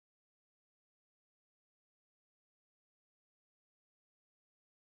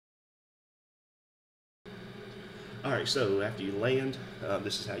Alright, so after you land,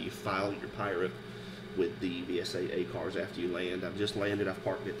 this is how you file your PIREP with the VSA ACARS after you land. I've just landed, I've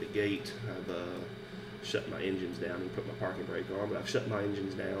parked at the gate, I've shut my engines down and put my parking brake on, but I've shut my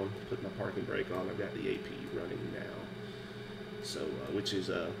engines down, put my parking brake on, I've got the AP running now. So, which is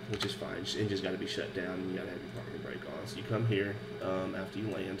fine. Engine's got to be shut down, and you got to have your parking brake on. So you come here after you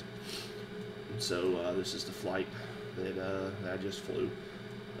land. So this is the flight that I just flew.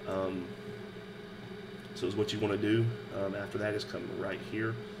 So is what you want to do after that is come right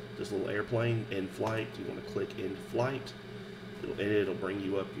here, this little airplane in flight. You want to click in flight. It'll bring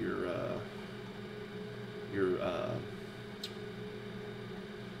you up your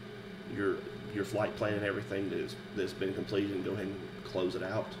flight plan and everything that's been completed, and go ahead and close it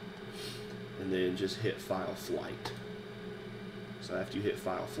out, and then just hit file flight. So after you hit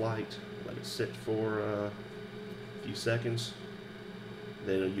file flight, let it sit for a few seconds,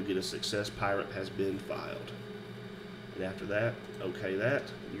 then you get a success. PIREP has been filed. And after that, okay that,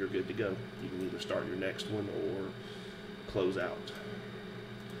 you're good to go. You can either start your next one or close out.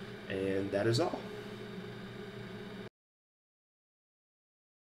 And that is all.